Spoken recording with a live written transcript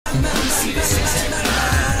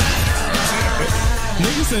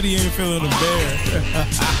said he ain't feeling the bear.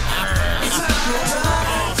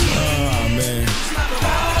 Oh, man.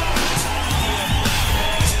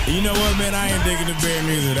 You know what, man? I ain't digging the bear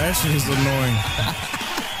neither. That shit is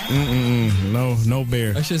annoying. No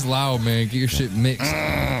bear. That's just loud, man. Get your shit mixed.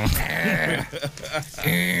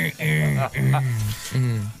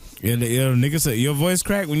 Yeah, nigga said your voice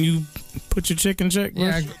crack when you put your chick in check,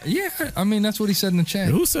 bro? Yeah. I mean, that's what he said in the chat.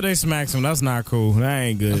 Who said they smacked him? That's not cool. That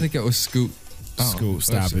ain't good. I think it was Scoot. Scoot,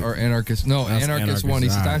 stop it. Or Anarchist. No, That's Anarchist one. He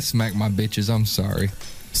said, right. I smacked my bitches. I'm sorry.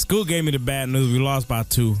 Scoot gave me the bad news. We lost by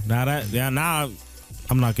 2. Now I'm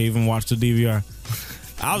not gonna even watch the DVR.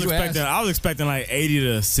 I was expecting like 80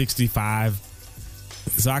 to 65.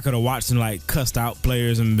 So I could have watched and like cussed out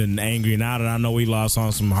players and been angry. Now that I know we lost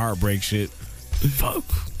on some heartbreak shit. Fuck.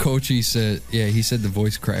 Coachy said, he said the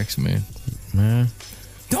voice cracks, man.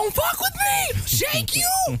 Don't fuck with me! Shake you!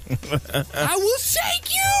 I will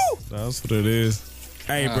shake you! That's what it is.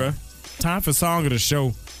 Hey, bro. Time for song of the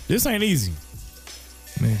show. This ain't easy.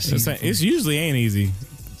 Man, it's usually ain't easy.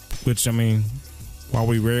 Which, I mean, while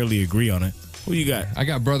we rarely agree on it. Who you got? I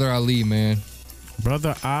got Brother Ali, man.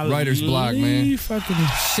 Brother Ali. Writer's block, man. Fucking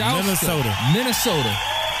Minnesota.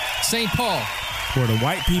 St. Paul. Where the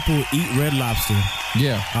white people eat Red Lobster.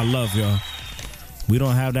 Yeah. I love y'all. We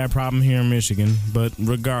don't have that problem here in Michigan. But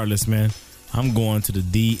regardless, man, I'm going to the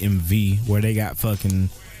DMV where they got fucking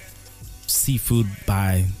seafood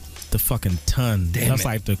by the fucking ton. That's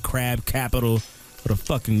like the crab capital of the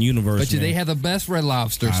fucking universe. But they have the best Red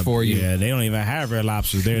Lobsters for you. Yeah, they don't even have Red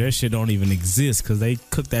Lobsters there. That shit don't even exist because they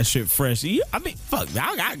cook that shit fresh. I mean, fuck,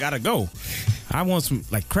 I gotta go. I want some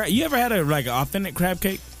like crab. You ever had an authentic crab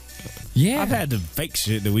cake? Yeah, I've had the fake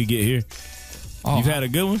shit that we get here. You've had a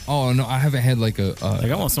good one? Oh no, I haven't had like a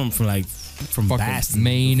I want something from Boston,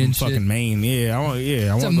 Maine and fucking shit. Maine. Yeah, I want.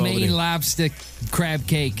 It's a Maine lobster crab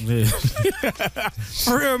cake. Yeah.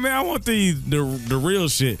 For real, man. I want the real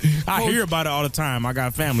shit. I hear about it all the time. I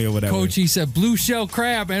got family over there. Coach, he said blue shell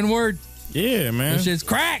crab. N-word. Yeah, man. That shit's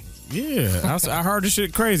crack. Yeah, I heard this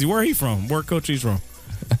shit crazy. Where he from? Where Coach he's from?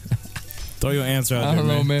 Throw your answer out there, I don't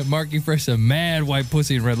know, man. Marky Fresh said mad white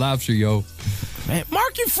pussy and Red Lobster, yo. Man,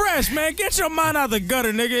 Marky Fresh, man, get your mind out the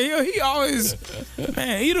gutter, nigga. He always,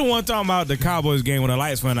 man, he the one talking about the Cowboys game when the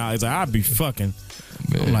lights went out. He's like, I'd be fucking.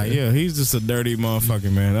 Man. I'm like, yeah, he's just a dirty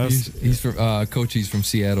motherfucker, man. He's from Coach. He's from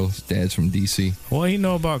Seattle. His dad's from DC. What he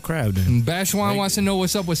know about crab then? Bashwan wants to know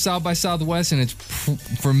what's up with South by Southwest, and it's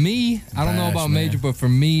for me. I don't know about Major, but for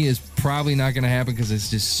me, it's probably not going to happen because it's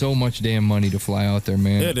just so much damn money to fly out there,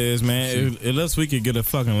 man. It is, man. Unless we could get a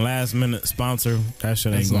fucking last minute sponsor, that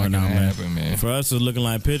shit ain't going down, man. For us, it's looking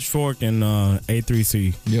like Pitchfork and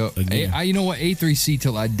A3C. Yep. You know what? A3C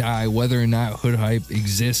till I die, whether or not Hood Hype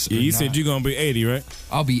exists. Yeah, you said you're gonna be 80, right?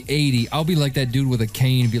 I'll be 80. I'll be like that dude with a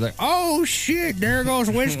cane and be like, oh shit, there goes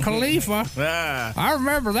Wiz Khalifa. I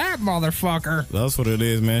remember that motherfucker. That's what it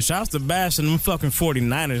is, man. Shouts to Bash and them fucking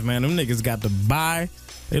 49ers, man. Them niggas got the bye.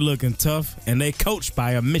 They looking tough, and they coached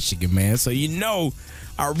by a Michigan, man. So you know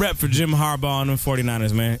our rep for Jim Harbaugh and them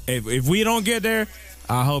 49ers, man. If we don't get there,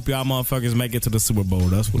 I hope y'all motherfuckers make it to the Super Bowl.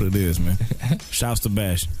 That's what it is, man. Shouts to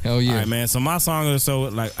Bash. Hell yeah. All right, man. So my song is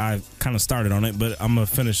like I kind of started on it, but I'm going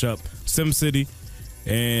to finish up Sim City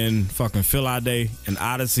and fucking Phil Ade and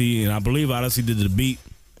Odyssey, and I believe Odyssey did the beat.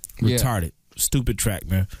 Retarded. Stupid track,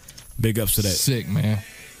 man. Big ups to that. Sick, man.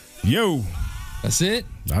 Yo. That's it?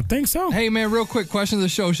 I think so. Hey, man, real quick question of the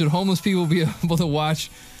show. Should homeless people be able to watch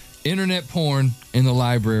internet porn in the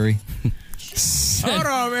library? Hold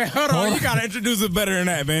on, man. Hold on. You got to introduce it better than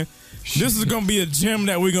that, man. This is going to be a gem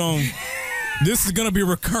that we're going to... This is going to be a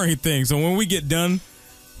recurring thing. So when we get done,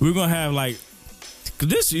 we're going to have, like...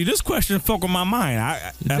 This question fuck with my mind.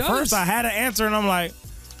 At first, I had an answer, and I'm like...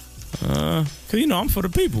 Because, you know, I'm for the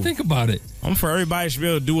people. Think about it. I'm for everybody should be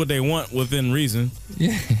able to do what they want within reason.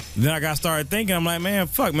 Yeah. Then I got started thinking, I'm like, man,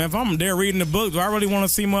 fuck, man. If I'm there reading the book, do I really want to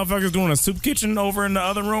see motherfuckers doing a soup kitchen over in the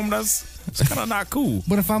other room? That's kind of not cool.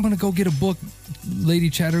 But if I'm going to go get a book, Lady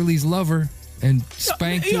Chatterley's Lover, and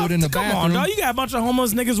spank to it in the bathroom. Come on, dog. You got a bunch of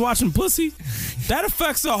homeless niggas watching pussy? That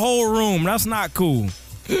affects the whole room. That's not cool.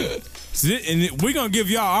 And we're going to give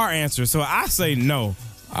y'all our answer. So I say no.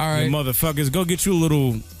 All right. You motherfuckers, go get you a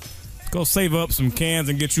little... Go save up some cans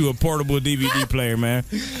and get you a portable DVD player, man.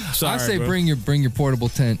 Sorry, I say bro. bring your portable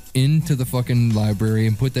tent into the fucking library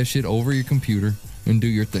and put that shit over your computer and do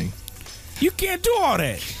your thing. You can't do all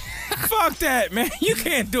that. Fuck that, man. You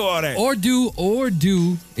can't do all that. Or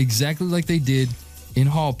do exactly like they did in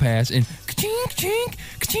Hall Pass and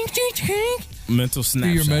mental snapshots. Do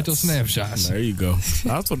your mental snapshots. There you go.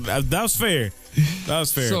 That's fair.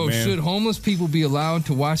 That's fair, So, man. should homeless people be allowed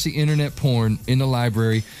to watch the internet porn in the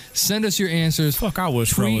library? Send us your answers. Fuck, I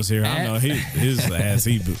wish Fro was here. I know his ass.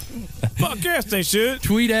 Fuck yes, they should.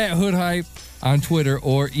 Tweet at Hood Hype on Twitter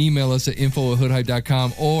or email us at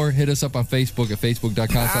info@hoodhype.com or hit us up on Facebook at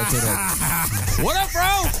facebook.com/hoodhype. What up,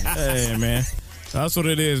 bro? Hey, man. That's what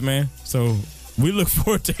it is, man. So we look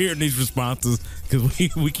forward to hearing these responses because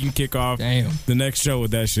we can kick off the next show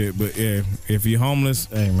with that shit. But yeah, if you're homeless,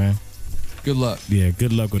 hey, man. Good luck. Yeah,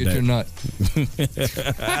 good luck with Get your nut.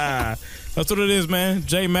 That's what it is, man.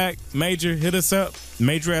 Jmack, Major, hit us up.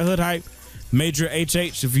 Major at Hood Hype. Major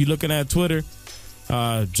HH if you're looking at Twitter.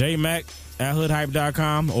 Jmack at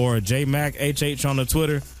hoodhype.com or Jmack HH on the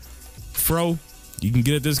Twitter. Fro, you can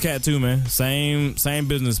get at this cat too, man. Same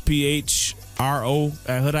business. PHRO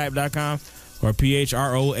at hoodhype.com or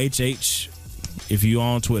PHROHH if you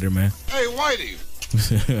on Twitter, man. Hey, Whitey.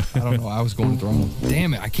 I don't know. I was going through.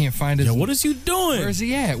 Damn it! I can't find it. Yo, what is you doing? Where's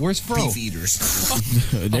he at? Where's Fro? Beef eaters.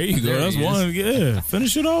 There you go. There That's he is. one. Yeah.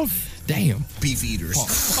 Finish it off. Damn. Beef eaters.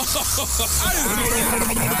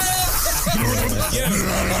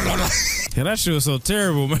 Yeah, that shit was so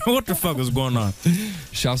terrible, man. What the fuck was going on?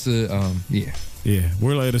 Shouts to yeah. Yeah,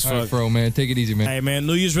 we're late as All fuck. right, Fro, man, take it easy, man. Hey, man,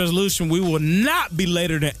 New Year's resolution, we will not be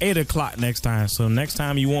later than 8 o'clock next time. So next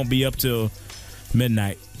time you won't be up till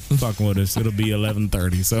midnight fucking with us. It'll be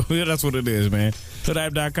 11:30. So that's what it is, man.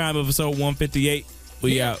 Hoodhype.com, episode 158.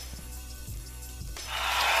 We out.